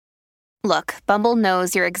Look, Bumble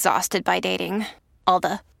knows you're exhausted by dating. All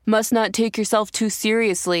the, must not take yourself too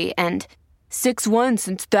seriously, and 6'1"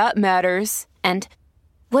 since that matters. And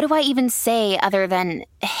what do I even say other than,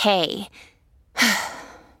 hey?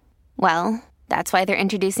 Well, that's why they're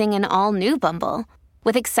introducing an all-new Bumble,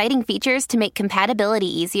 with exciting features to make compatibility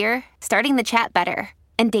easier, starting the chat better,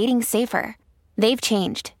 and dating safer. They've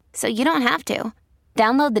changed, so you don't have to.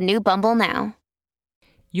 Download the new Bumble now.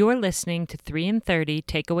 You're listening to 3 in 30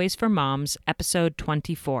 Takeaways for Moms, episode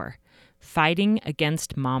 24, Fighting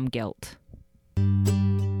Against Mom Guilt.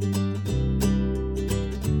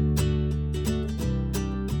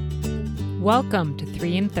 Welcome to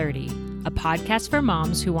 3 in 30, a podcast for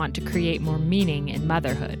moms who want to create more meaning in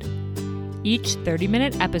motherhood. Each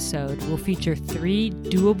 30-minute episode will feature 3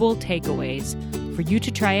 doable takeaways for you to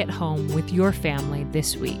try at home with your family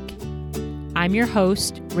this week. I'm your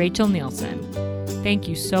host, Rachel Nielsen. Thank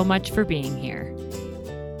you so much for being here.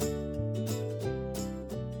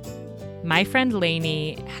 My friend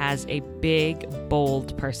Lainey has a big,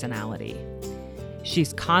 bold personality.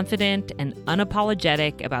 She's confident and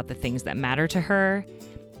unapologetic about the things that matter to her,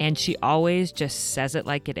 and she always just says it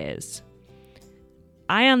like it is.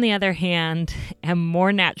 I, on the other hand, am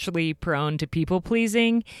more naturally prone to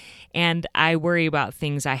people-pleasing, and I worry about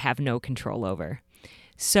things I have no control over.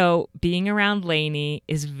 So being around Lainey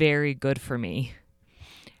is very good for me.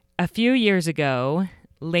 A few years ago,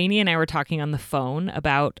 Lainey and I were talking on the phone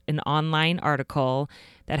about an online article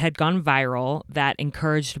that had gone viral that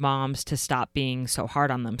encouraged moms to stop being so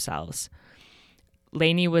hard on themselves.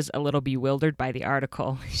 Lainey was a little bewildered by the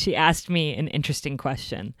article. She asked me an interesting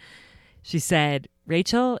question. She said,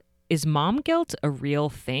 "Rachel, is mom guilt a real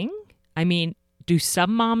thing? I mean, do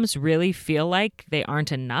some moms really feel like they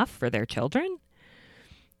aren't enough for their children?"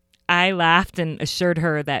 I laughed and assured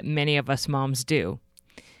her that many of us moms do.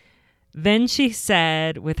 Then she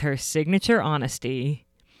said, with her signature honesty,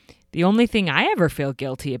 "The only thing I ever feel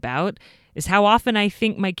guilty about is how often I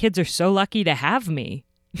think my kids are so lucky to have me."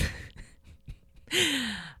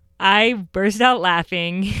 I burst out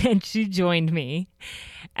laughing and she joined me.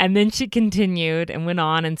 And then she continued and went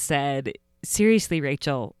on and said, "Seriously,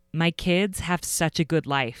 Rachel, my kids have such a good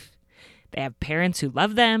life. They have parents who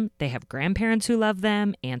love them. They have grandparents who love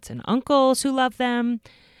them, aunts and uncles who love them.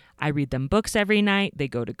 I read them books every night. They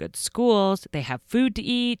go to good schools. They have food to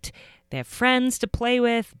eat. They have friends to play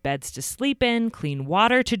with, beds to sleep in, clean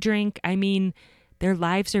water to drink. I mean, their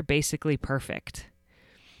lives are basically perfect."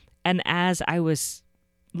 And as I was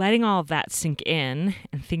letting all of that sink in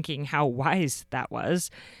and thinking how wise that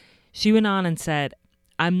was, she went on and said,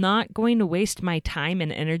 "I'm not going to waste my time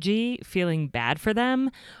and energy feeling bad for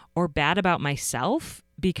them or bad about myself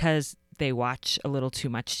because they watch a little too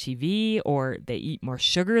much TV or they eat more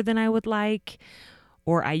sugar than I would like,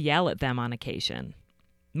 or I yell at them on occasion.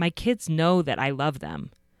 My kids know that I love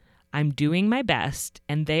them. I'm doing my best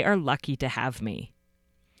and they are lucky to have me."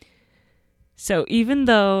 So even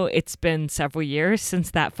though it's been several years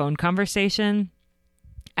since that phone conversation,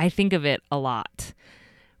 I think of it a lot.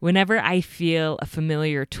 Whenever I feel a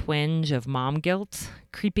familiar twinge of mom guilt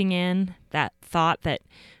creeping in, that thought that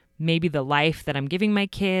maybe the life that I'm giving my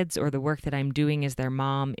kids or the work that I'm doing as their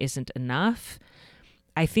mom isn't enough,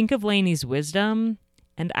 I think of Lainey's wisdom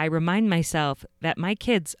and I remind myself that my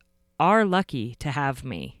kids are lucky to have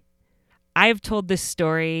me. I've told this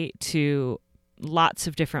story to lots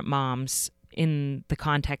of different moms in the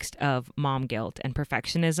context of mom guilt and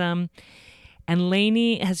perfectionism. And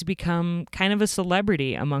Lainey has become kind of a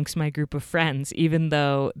celebrity amongst my group of friends, even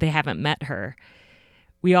though they haven't met her.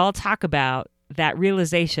 We all talk about that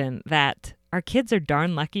realization that our kids are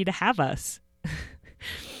darn lucky to have us.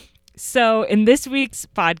 So in this week's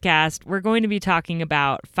podcast, we're going to be talking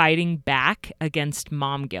about fighting back against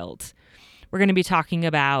mom guilt. We're going to be talking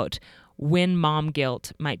about when mom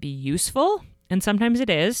guilt might be useful, and sometimes it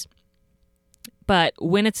is, but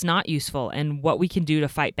when it's not useful and what we can do to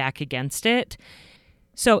fight back against it.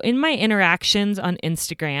 So in my interactions on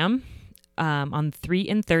Instagram, on 3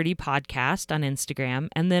 in 30 podcast on Instagram,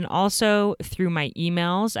 and then also through my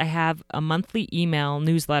emails, I have a monthly email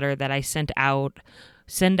newsletter that I send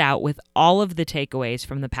out with all of the takeaways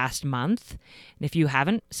from the past month. And if you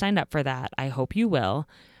haven't signed up for that, I hope you will.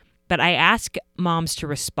 But I ask moms to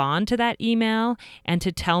respond to that email and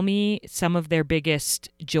to tell me some of their biggest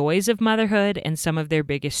joys of motherhood and some of their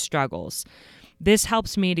biggest struggles. This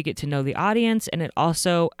helps me to get to know the audience, and it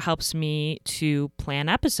also helps me to plan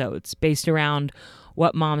episodes based around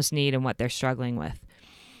what moms need and what they're struggling with.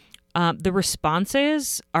 The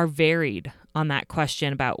responses are varied on that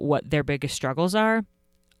question about what their biggest struggles are.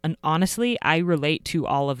 And honestly, I relate to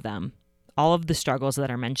all of them, all of the struggles that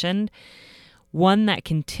are mentioned. One that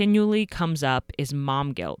continually comes up is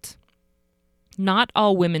mom guilt. Not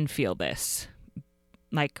all women feel this.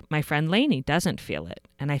 Like my friend Lainey doesn't feel it,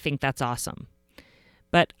 and I think that's awesome.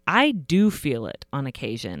 But I do feel it on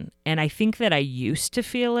occasion, and I think that I used to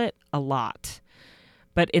feel it a lot.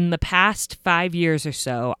 But in the past 5 years or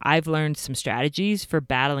so, I've learned some strategies for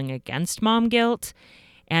battling against mom guilt,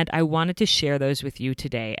 and I wanted to share those with you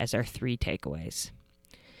today as our 3 takeaways.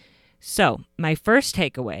 So, my first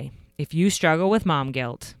takeaway, if you struggle with mom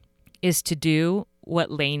guilt, is to do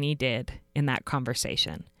what Lainey did in that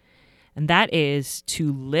conversation. And that is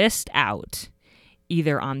to list out,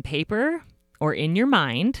 either on paper or in your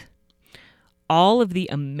mind, all of the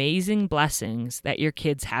amazing blessings that your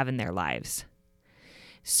kids have in their lives.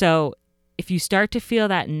 So if you start to feel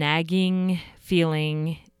that nagging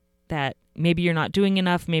feeling that maybe you're not doing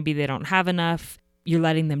enough, maybe they don't have enough, you're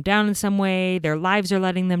letting them down in some way, their lives are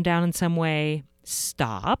letting them down in some way,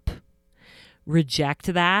 stop,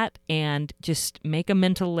 reject that, and just make a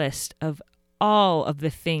mental list of all of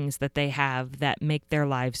the things that they have that make their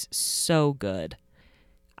lives so good.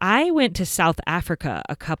 I went to South Africa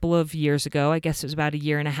a couple of years ago, I guess it was about 1.5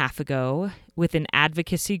 years ago, with an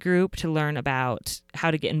advocacy group to learn about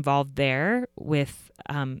how to get involved there with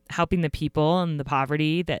helping the people and the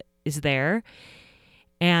poverty that is there.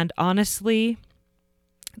 And honestly,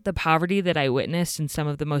 the poverty that I witnessed in some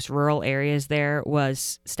of the most rural areas there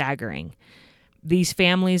was staggering. These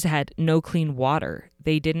families had no clean water.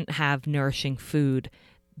 They didn't have nourishing food.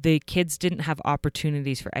 The kids didn't have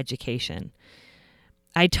opportunities for education.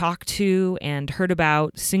 I talked to and heard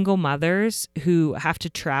about single mothers who have to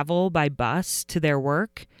travel by bus to their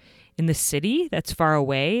work in the city that's far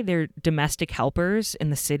away. They're domestic helpers in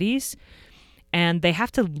the cities, and they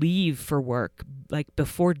have to leave for work like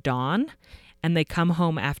before dawn, and they come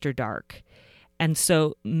home after dark. And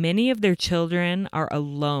so many of their children are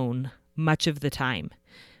alone much of the time,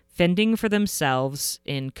 fending for themselves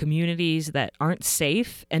in communities that aren't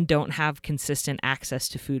safe and don't have consistent access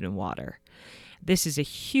to food and water. This is a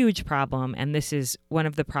huge problem, and this is one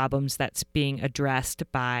of the problems that's being addressed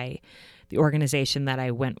by the organization that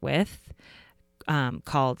I went with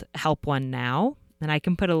called Help One Now, and I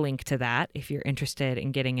can put a link to that if you're interested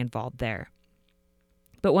in getting involved there.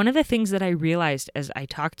 But one of the things that I realized as I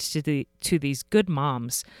talked to these good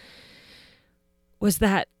moms was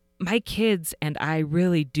that my kids and I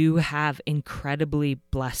really do have incredibly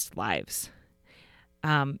blessed lives.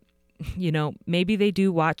 Maybe they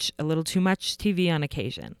do watch a little too much TV on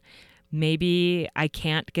occasion. Maybe I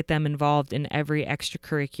can't get them involved in every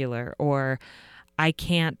extracurricular, or I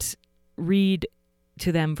can't read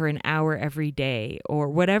to them for an hour every day, or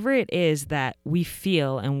whatever it is that we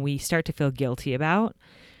feel and we start to feel guilty about.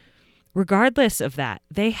 Regardless of that,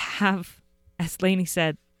 they have, as Lainey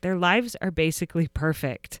said, their lives are basically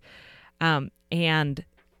perfect. And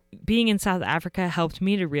being in South Africa helped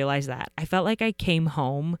me to realize that. I felt like I came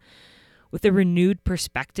home with a renewed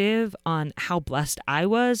perspective on how blessed I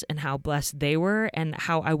was and how blessed they were, and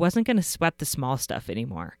how I wasn't going to sweat the small stuff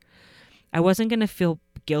anymore. I wasn't going to feel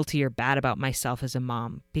guilty or bad about myself as a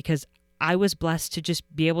mom, because I was blessed to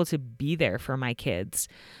just be able to be there for my kids,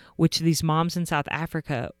 which these moms in South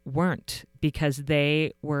Africa weren't, because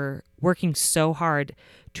they were working so hard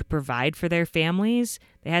to provide for their families.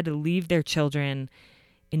 They had to leave their children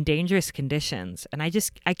in dangerous conditions. And I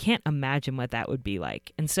can't imagine what that would be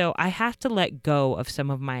like. And so I have to let go of some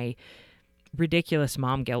of my ridiculous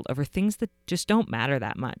mom guilt over things that just don't matter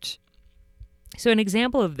that much. So an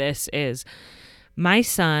example of this is my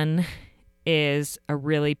son is a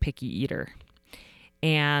really picky eater,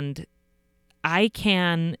 and I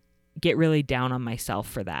can get really down on myself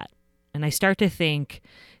for that. And I start to think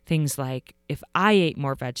things like, if I ate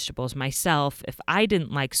more vegetables myself, if I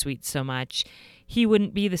didn't like sweets so much, he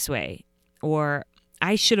wouldn't be this way. Or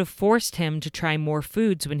I should have forced him to try more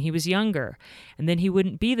foods when he was younger, and then he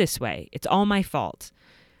wouldn't be this way. It's all my fault.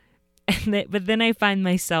 But then I find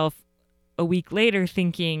myself a week later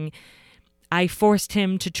thinking, I forced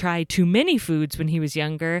him to try too many foods when he was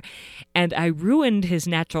younger, and I ruined his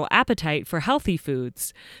natural appetite for healthy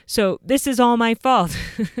foods. So this is all my fault.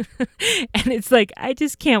 And it's like, I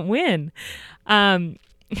just can't win. And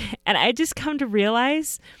I just come to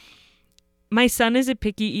realize my son is a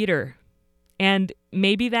picky eater, and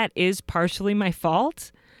maybe that is partially my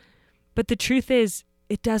fault. But the truth is,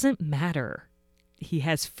 it doesn't matter. He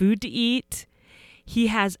has food to eat. He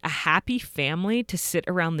has a happy family to sit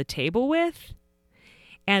around the table with.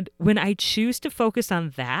 And when I choose to focus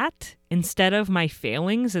on that instead of my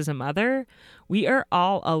failings as a mother, we are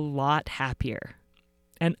all a lot happier.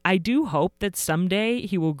 And I do hope that someday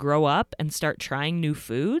he will grow up and start trying new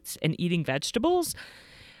foods and eating vegetables.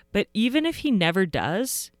 But even if he never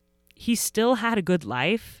does, he still had a good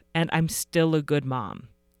life, and I'm still a good mom.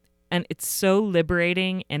 And it's so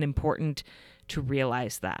liberating and important to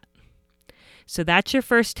realize that. So that's your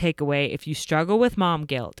first takeaway. If you struggle with mom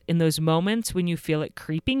guilt, in those moments when you feel it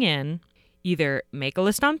creeping in, either make a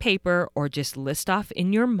list on paper or just list off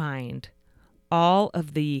in your mind all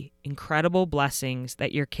of the incredible blessings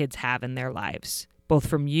that your kids have in their lives, both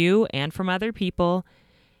from you and from other people.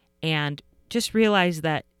 And just realize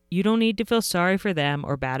that you don't need to feel sorry for them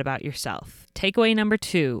or bad about yourself. Takeaway number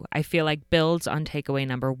 2, I feel like builds on takeaway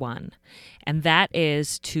number 1. And that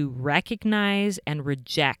is to recognize and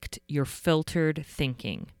reject your filtered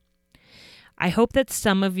thinking. I hope that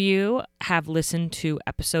some of you have listened to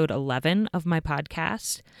episode 11 of my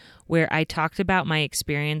podcast, where I talked about my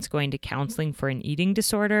experience going to counseling for an eating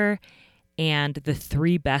disorder and the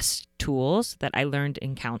 3 best tools that I learned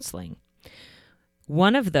in counseling.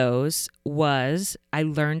 One of those was I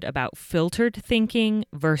learned about filtered thinking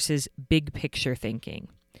versus big picture thinking.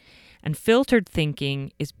 And filtered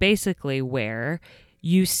thinking is basically where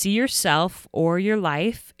you see yourself or your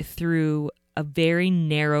life through a very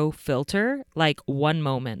narrow filter, like one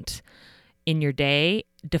moment in your day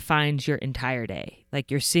defines your entire day. Like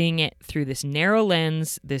you're seeing it through this narrow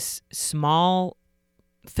lens, this small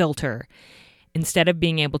filter, instead of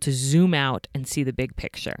being able to zoom out and see the big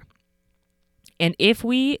picture. And if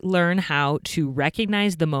we learn how to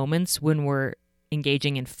recognize the moments when we're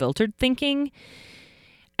engaging in filtered thinking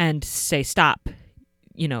and say, stop,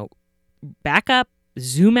 back up,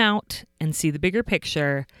 zoom out and see the bigger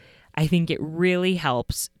picture, I think it really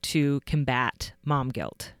helps to combat mom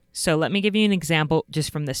guilt. So let me give you an example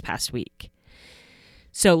just from this past week.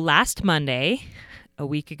 So last Monday, a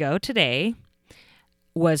week ago today,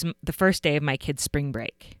 was the first day of my kids' spring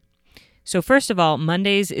break. So first of all,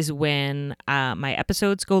 Mondays is when my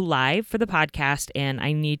episodes go live for the podcast, and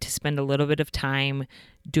I need to spend a little bit of time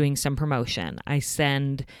doing some promotion. I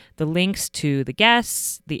send the links to the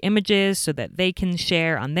guests, the images, so that they can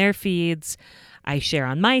share on their feeds. I share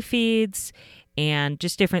on my feeds, and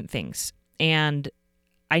just different things. And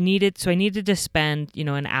I needed to spend,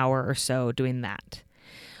 an hour or so doing that.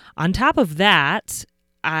 On top of that,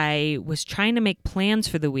 I was trying to make plans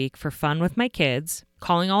for the week for fun with my kids,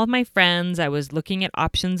 calling all of my friends. I was looking at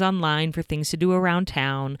options online for things to do around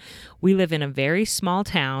town. We live in a very small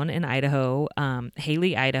town in Idaho,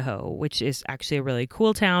 Hailey, Idaho, which is actually a really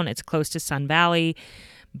cool town. It's close to Sun Valley,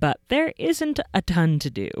 but there isn't a ton to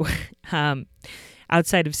do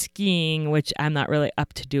outside of skiing, which I'm not really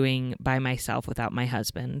up to doing by myself without my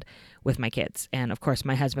husband, with my kids. And of course,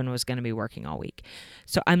 my husband was going to be working all week.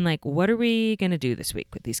 So I'm like, what are we going to do this week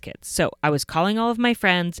with these kids? So I was calling all of my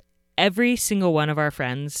friends. Every single one of our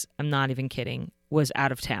friends, I'm not even kidding, was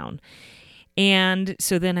out of town. And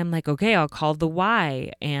so then I'm like, okay, I'll call the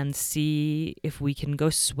Y and see if we can go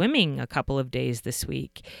swimming a couple of days this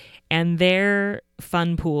week. And their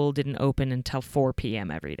fun pool didn't open until 4 p.m.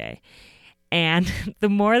 every day. And the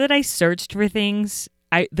more that I searched for things,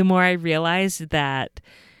 the more I realized that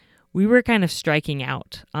we were kind of striking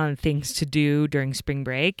out on things to do during spring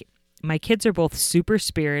break. My kids are both super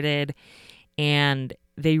spirited, and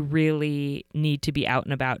they really need to be out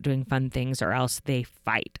and about doing fun things, or else they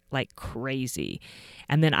fight like crazy.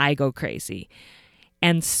 And then I go crazy.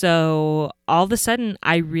 And so all of a sudden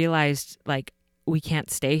I realized, like, we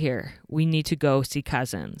can't stay here. We need to go see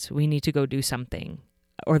cousins. We need to go do something,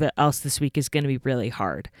 or else this week is going to be really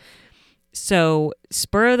hard. So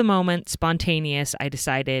spur of the moment, spontaneous, I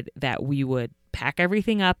decided that we would pack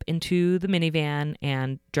everything up into the minivan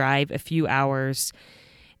and drive a few hours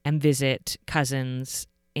and visit cousins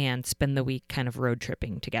and spend the week kind of road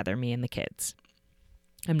tripping together, me and the kids.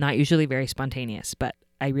 I'm not usually very spontaneous, but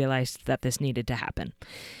I realized that this needed to happen.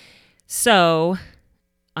 So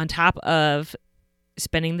on top of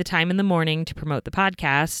spending the time in the morning to promote the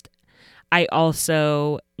podcast, I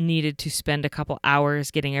also needed to spend a couple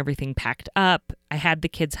hours getting everything packed up. I had the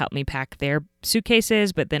kids help me pack their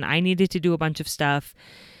suitcases, but then I needed to do a bunch of stuff.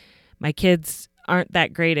 My kids aren't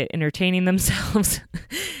that great at entertaining themselves.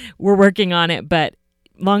 We're working on it, but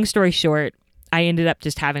long story short, I ended up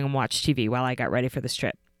just having them watch TV while I got ready for this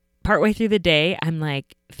trip. Partway through the day, I'm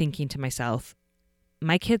like thinking to myself,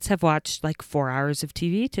 my kids have watched like 4 hours of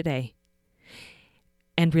TV today.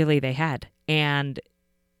 And really they had. And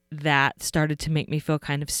that started to make me feel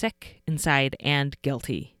kind of sick inside and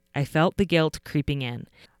guilty. I felt the guilt creeping in.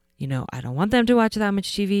 I don't want them to watch that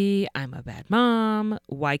much TV. I'm a bad mom.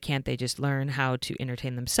 Why can't they just learn how to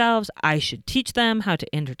entertain themselves? I should teach them how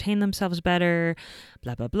to entertain themselves better.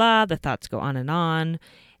 Blah, blah, blah. The thoughts go on.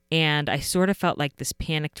 And I sort of felt like this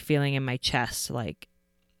panicked feeling in my chest. Like,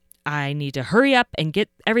 I need to hurry up and get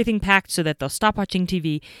everything packed so that they'll stop watching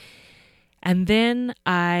TV. And then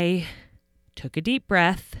I took a deep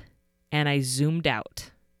breath and I zoomed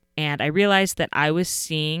out. And I realized that I was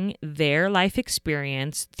seeing their life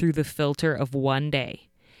experience through the filter of one day.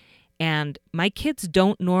 And my kids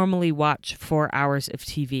don't normally watch 4 hours of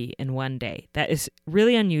TV in one day. That is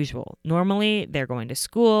really unusual. Normally, they're going to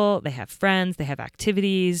school, they have friends, they have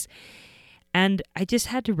activities. And I just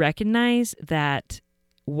had to recognize that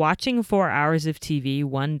watching 4 hours of TV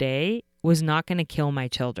one day was not going to kill my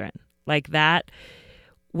children. Like, that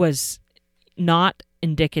was not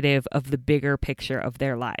indicative of the bigger picture of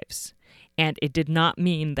their lives. And it did not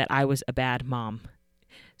mean that I was a bad mom.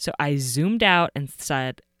 So I zoomed out and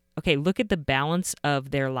said, okay, look at the balance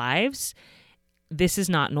of their lives. This is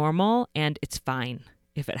not normal, and it's fine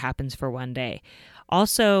if it happens for one day.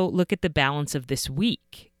 Also, look at the balance of this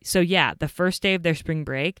week. So yeah, the first day of their spring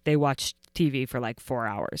break, they watched TV for like 4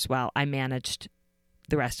 hours while I managed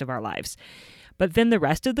the rest of our lives. But then the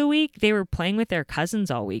rest of the week, they were playing with their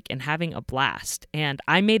cousins all week and having a blast. And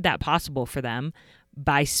I made that possible for them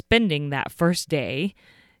by spending that first day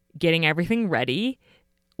getting everything ready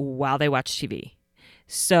while they watched TV.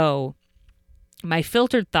 So my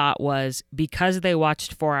filtered thought was, because they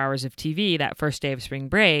watched 4 hours of TV that first day of spring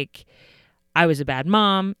break, I was a bad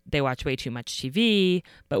mom. They watch way too much TV.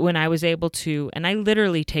 But when I was able to, and I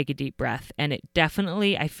literally take a deep breath, and it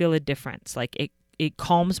definitely, I feel a difference. Like it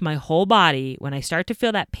calms my whole body when I start to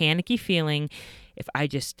feel that panicky feeling. If I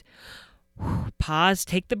just pause,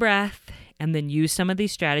 take the breath, and then use some of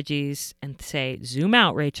these strategies and say, zoom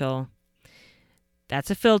out, Rachel.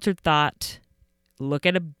 That's a filtered thought. Look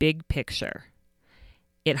at a big picture.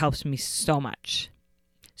 It helps me so much.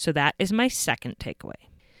 So that is my second takeaway.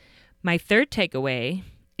 My third takeaway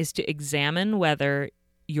is to examine whether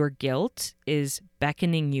your guilt is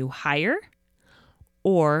beckoning you higher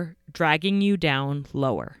or dragging you down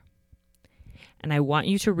lower. And I want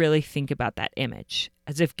you to really think about that image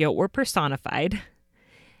as if guilt were personified.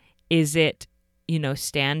 Is it,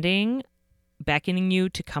 standing, beckoning you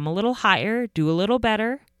to come a little higher, do a little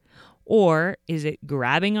better? Or is it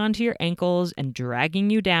grabbing onto your ankles and dragging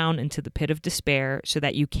you down into the pit of despair so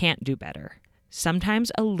that you can't do better?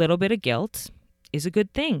 Sometimes a little bit of guilt is a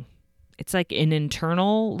good thing. It's like an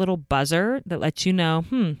internal little buzzer that lets you know,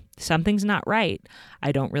 something's not right.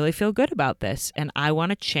 I don't really feel good about this, and I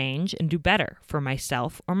want to change and do better for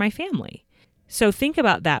myself or my family. So think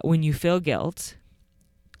about that when you feel guilt.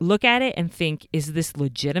 Look at it and think, is this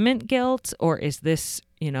legitimate guilt, or is this,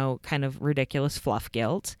 kind of ridiculous fluff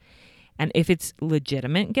guilt? And if it's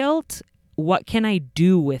legitimate guilt, what can I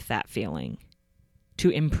do with that feeling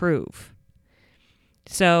to improve?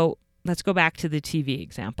 So let's go back to the TV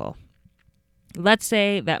example. Let's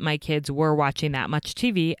say that my kids were watching that much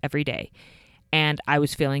TV every day, and I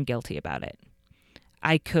was feeling guilty about it.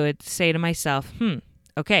 I could say to myself,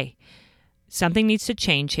 okay, something needs to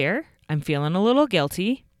change here. I'm feeling a little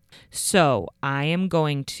guilty. So I am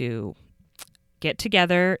going to get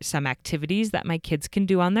together some activities that my kids can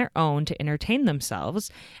do on their own to entertain themselves.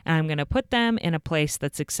 And I'm going to put them in a place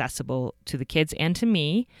that's accessible to the kids and to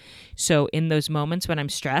me. So in those moments when I'm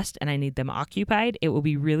stressed and I need them occupied, it will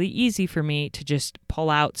be really easy for me to just pull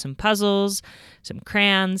out some puzzles, some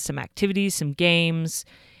crayons, some activities, some games,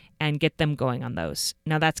 and get them going on those.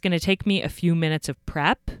 Now that's going to take me a few minutes of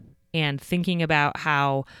prep and thinking about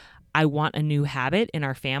how I want a new habit in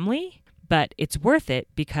our family. But it's worth it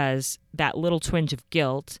because that little twinge of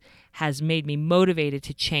guilt has made me motivated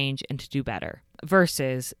to change and to do better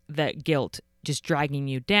versus that guilt just dragging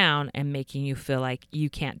you down and making you feel like you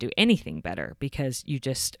can't do anything better because you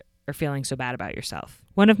just are feeling so bad about yourself.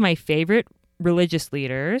 One of my favorite religious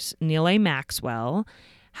leaders, Neal A. Maxwell,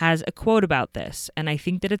 has a quote about this, and I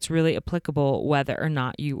think that it's really applicable whether or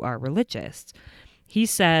not you are religious. He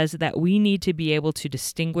says that we need to be able to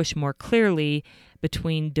distinguish more clearly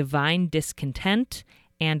between divine discontent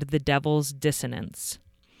and the devil's dissonance.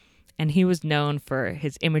 And he was known for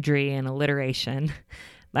his imagery and alliteration.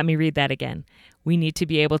 Let me read that again. We need to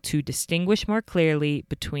be able to distinguish more clearly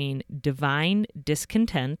between divine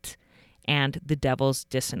discontent and the devil's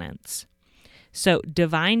dissonance. So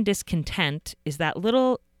divine discontent is that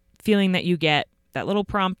little feeling that you get, that little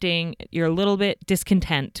prompting, you're a little bit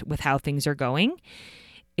discontent with how things are going.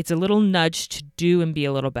 It's a little nudge to do and be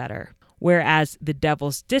a little better. Whereas the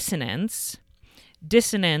devil's dissonance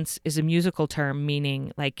is a musical term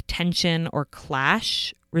meaning like tension or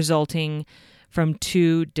clash resulting from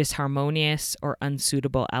two disharmonious or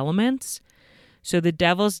unsuitable elements. So the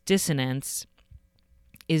devil's dissonance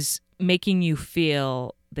is making you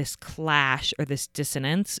feel this clash or this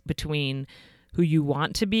dissonance between who you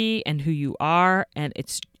want to be and who you are, and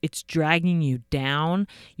it's dragging you down.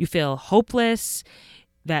 You feel hopeless,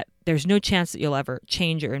 that there's no chance that you'll ever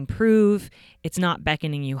change or improve. It's not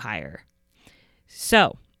beckoning you higher.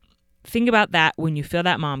 So think about that when you feel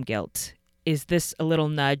that mom guilt. Is this a little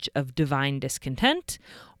nudge of divine discontent,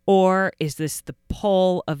 or is this the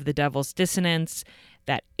pull of the devil's dissonance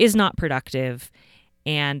that is not productive?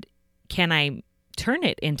 And can I turn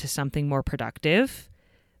it into something more productive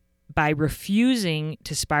by refusing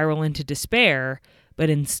to spiral into despair, but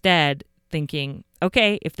instead thinking,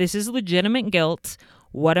 okay, if this is legitimate guilt,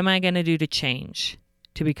 what am I going to do to change,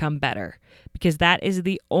 to become better? Because that is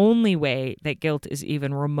the only way that guilt is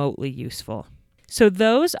even remotely useful. So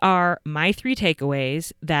those are my 3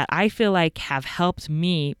 takeaways that I feel like have helped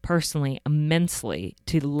me personally immensely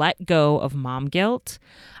to let go of mom guilt.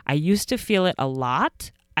 I used to feel it a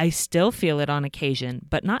lot. I still feel it on occasion,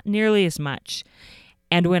 but not nearly as much.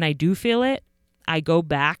 And when I do feel it, I go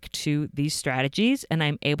back to these strategies and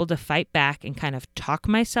I'm able to fight back and kind of talk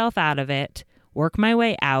myself out of it, work my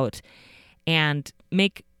way out, and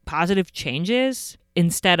make positive changes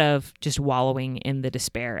instead of just wallowing in the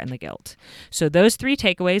despair and the guilt. So those 3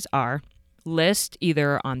 takeaways are: list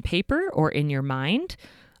either on paper or in your mind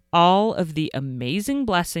all of the amazing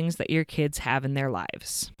blessings that your kids have in their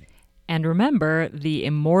lives. And remember the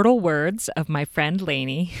immortal words of my friend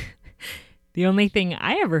Lainey. The only thing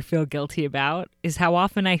I ever feel guilty about is how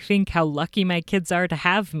often I think how lucky my kids are to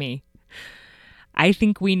have me. I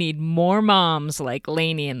think we need more moms like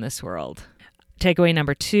Lainey in this world. Takeaway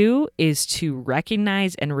number 2 is to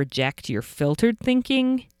recognize and reject your filtered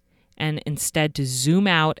thinking and instead to zoom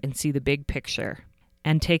out and see the big picture.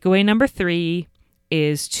 And takeaway number 3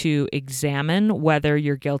 is to examine whether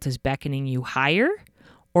your guilt is beckoning you higher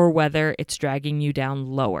or whether it's dragging you down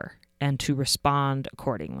lower, and to respond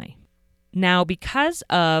accordingly. Now, because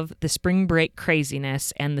of the spring break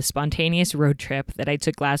craziness and the spontaneous road trip that I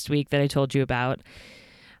took last week that I told you about,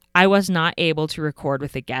 I was not able to record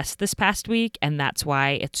with a guest this past week, and that's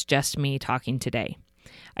why it's just me talking today.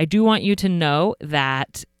 I do want you to know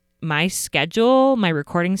that my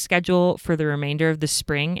recording schedule for the remainder of the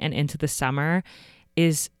spring and into the summer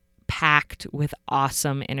is packed with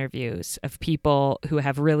awesome interviews of people who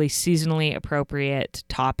have really seasonally appropriate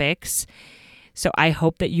topics. So I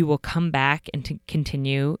hope that you will come back and to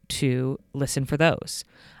continue to listen for those.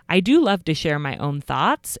 I do love to share my own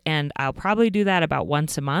thoughts, and I'll probably do that about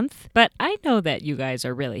once a month, but I know that you guys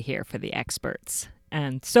are really here for the experts,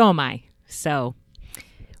 and so am I. So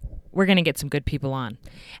we're going to get some good people on.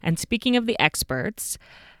 And speaking of the experts,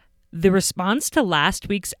 the response to last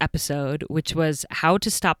week's episode, which was how to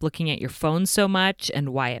stop looking at your phone so much and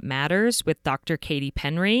why it matters with Dr. Katie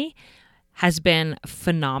Penry, has been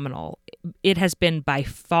phenomenal. It has been by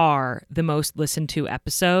far the most listened to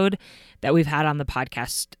episode that we've had on the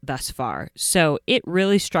podcast thus far. So it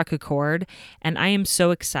really struck a chord, and I am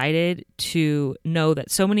so excited to know that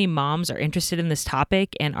so many moms are interested in this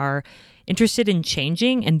topic and are interested in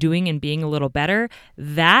changing and doing and being a little better.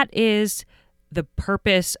 That is the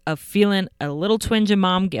purpose of feeling a little twinge of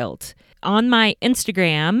mom guilt. On my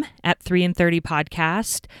Instagram at 3 and 30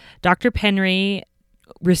 podcast, Dr. Penry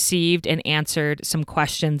received and answered some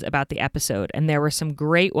questions about the episode, and there were some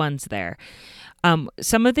great ones there.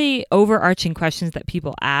 Some of the overarching questions that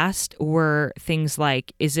people asked were things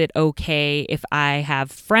like, is it okay if I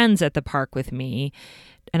have friends at the park with me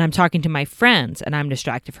and I'm talking to my friends and I'm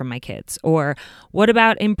distracted from my kids? Or what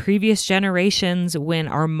about in previous generations when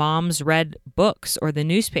our moms read books or the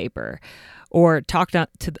newspaper or talked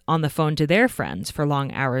on the phone to their friends for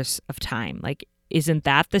long hours of time? Like, isn't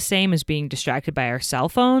that the same as being distracted by our cell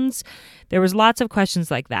phones? There was lots of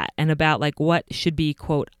questions like that, and about like what should be,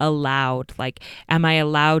 quote, allowed. Like, am I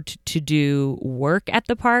allowed to do work at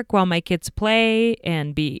the park while my kids play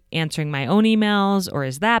and be answering my own emails, or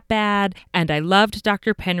is that bad? And I loved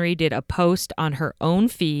Dr. Penry did a post on her own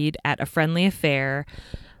feed at A Friendly Affair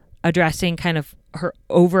addressing kind of her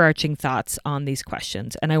overarching thoughts on these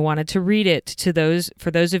questions. And I wanted to read it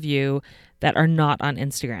for those of you that are not on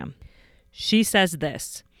Instagram. She says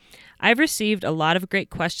this: I've received a lot of great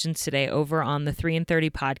questions today over on the 3 and 30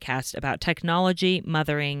 podcast about technology,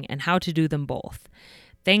 mothering, and how to do them both.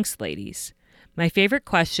 Thanks, ladies. My favorite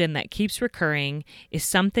question that keeps recurring is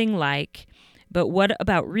something like, but what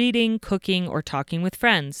about reading, cooking, or talking with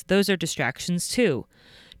friends? Those are distractions too.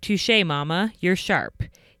 Touché, mama, you're sharp.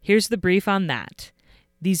 Here's the brief on that.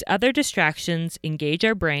 These other distractions engage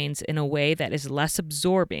our brains in a way that is less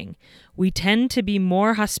absorbing. We tend to be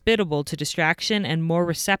more hospitable to distraction and more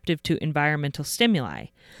receptive to environmental stimuli.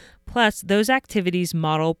 Plus, those activities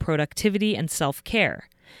model productivity and self-care.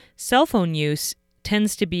 Cell phone use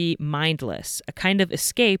tends to be mindless, a kind of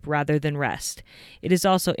escape rather than rest. It is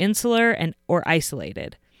also insular or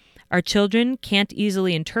isolated. Our children can't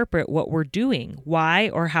easily interpret what we're doing, why,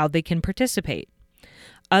 or how they can participate.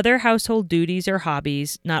 Other household duties or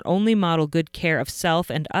hobbies not only model good care of self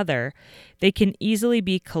and other, they can easily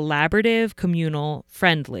be collaborative, communal,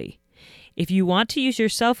 friendly. If you want to use your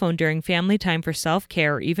cell phone during family time for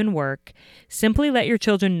self-care or even work, simply let your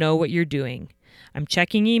children know what you're doing. I'm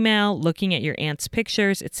checking email, looking at your aunt's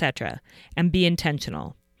pictures, etc., and be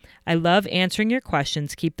intentional. I love answering your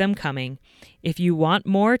questions. Keep them coming. If you want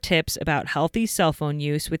more tips about healthy cell phone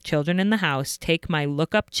use with children in the house, take my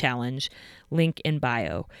Lookup Challenge, link in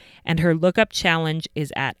bio. And her Lookup Challenge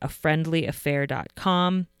is at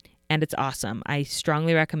afriendlyaffair.com, and it's awesome. I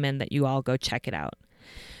strongly recommend that you all go check it out.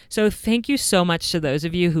 So thank you so much to those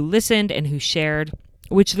of you who listened and who shared,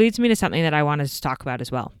 which leads me to something that I wanted to talk about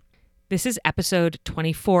as well. This is episode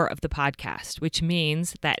 24 of the podcast, which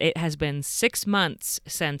means that it has been 6 months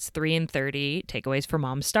since 3 in 30 Takeaways for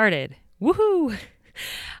Moms started. Woohoo!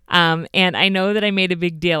 And I know that I made a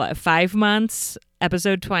big deal at 5 months,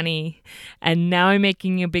 episode 20, and now I'm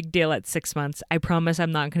making a big deal at 6 months. I promise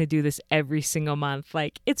I'm not going to do this every single month.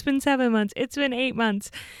 Like, it's been 7 months, it's been 8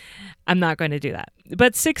 months. I'm not going to do that.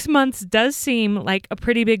 But 6 months does seem like a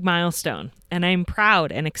pretty big milestone, and I'm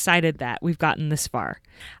proud and excited that we've gotten this far.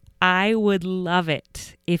 I would love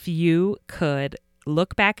it if you could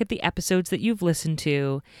look back at the episodes that you've listened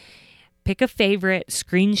to, pick a favorite,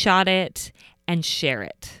 screenshot it, and share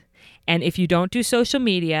it. And if you don't do social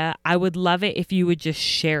media, I would love it if you would just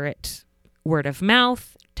share it word of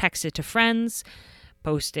mouth, text it to friends,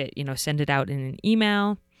 post it, send it out in an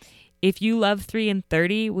email. If you love 3 in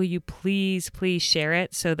 30, will you please share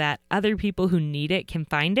it so that other people who need it can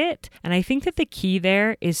find it? And I think that the key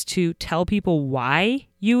there is to tell people why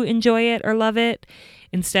you enjoy it or love it,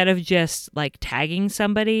 instead of just like tagging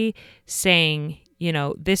somebody saying,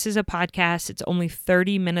 this is a podcast, it's only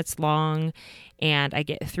 30 minutes long, and I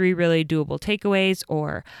get 3 really doable takeaways,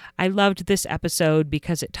 or I loved this episode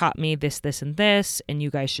because it taught me this, and this, and you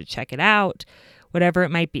guys should check it out, whatever it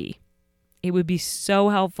might be. It would be so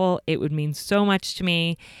helpful. It would mean so much to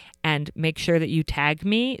me. And make sure that you tag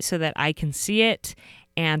me so that I can see it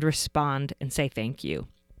and respond and say thank you.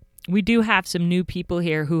 We do have some new people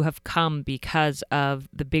here who have come because of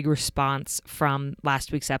the big response from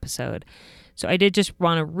last week's episode. So I did just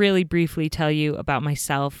want to really briefly tell you about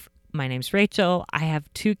myself. My name's Rachel. I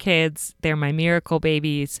have 2 kids. They're my miracle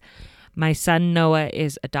babies. My son Noah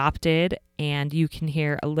is adopted, and you can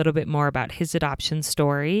hear a little bit more about his adoption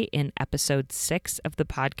story in episode 6 of the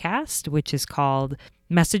podcast, which is called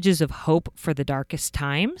Messages of Hope for the Darkest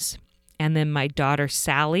Times. And then my daughter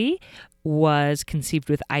Sally was conceived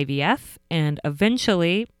with IVF, and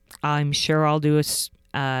eventually I'm sure I'll do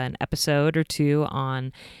an episode or 2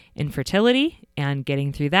 on infertility and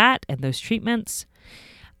getting through that and those treatments.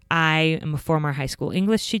 I am a former high school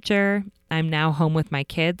English teacher. I'm now home with my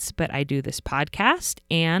kids, but I do this podcast,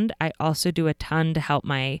 and I also do a ton to help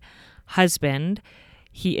my husband.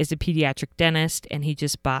 He is a pediatric dentist, and he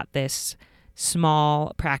just bought this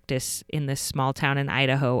small practice in this small town in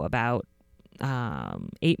Idaho about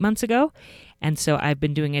 8 months ago. And so I've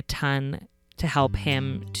been doing a ton to help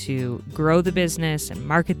him to grow the business and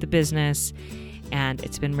market the business, and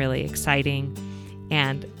it's been really exciting.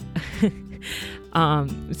 And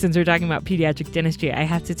since we're talking about pediatric dentistry, I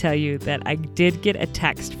have to tell you that I did get a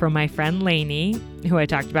text from my friend Lainey, who I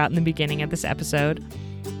talked about in the beginning of this episode.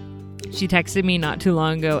 She texted me not too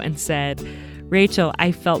long ago and said, "Rachel,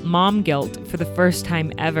 I felt mom guilt for the first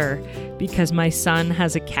time ever because my son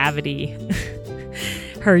has a cavity."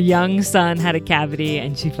 Her young son had a cavity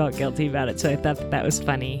and she felt guilty about it. So I thought that was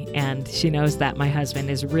funny. And she knows that my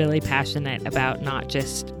husband is really passionate about not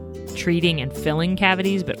just treating and filling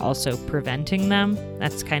cavities, but also preventing them.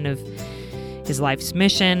 That's kind of his life's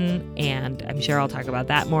mission. And I'm sure I'll talk about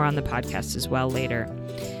that more on the podcast as well later.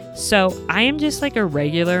 So I am just like a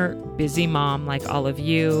regular busy mom like all of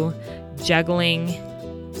you, juggling,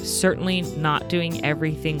 certainly not doing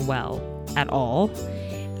everything well at all.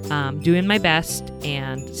 Doing my best,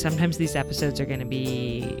 and sometimes these episodes are going to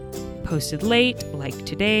be posted late, like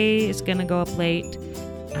today is going to go up late.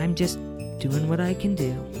 I'm just doing what I can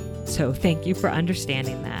do. So thank you for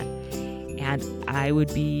understanding that. And I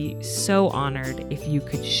would be so honored if you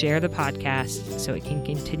could share the podcast so it can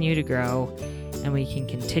continue to grow and we can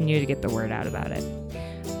continue to get the word out about it.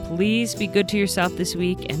 Please be good to yourself this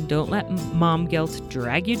week and don't let mom guilt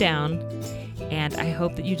drag you down. And I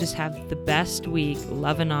hope that you just have the best week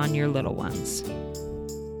loving on your little ones.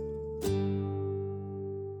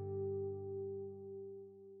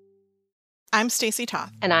 I'm Stacey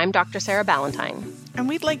Toth. And I'm Dr. Sarah Ballantyne. And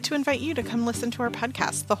we'd like to invite you to come listen to our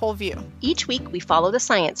podcast, The Whole View. Each week, we follow the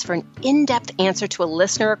science for an in-depth answer to a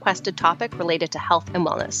listener-requested topic related to health and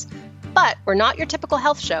wellness. But we're not your typical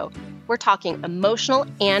health show. We're talking emotional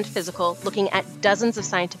and physical, looking at dozens of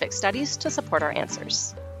scientific studies to support our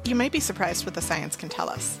answers. You might be surprised what the science can tell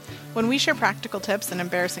us. When we share practical tips and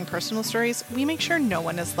embarrassing personal stories, we make sure no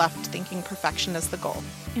one is left thinking perfection is the goal.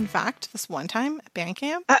 In fact, this one time at band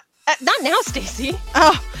camp... Not now, Stacey.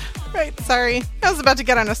 Oh, right, sorry. I was about to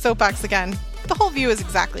get on a soapbox again. The Whole View is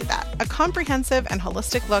exactly that, a comprehensive and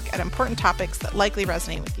holistic look at important topics that likely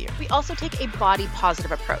resonate with you. We also take a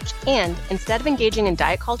body-positive approach, and instead of engaging in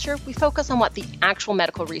diet culture, we focus on what the actual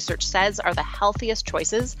medical research says are the healthiest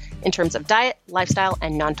choices in terms of diet, lifestyle,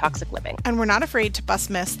 and non-toxic living. And we're not afraid to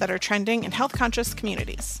bust myths that are trending in health-conscious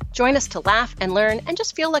communities. Join us to laugh and learn and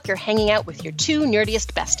just feel like you're hanging out with your two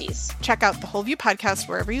nerdiest besties. Check out the Whole View podcast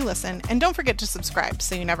wherever you listen, and don't forget to subscribe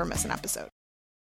so you never miss an episode.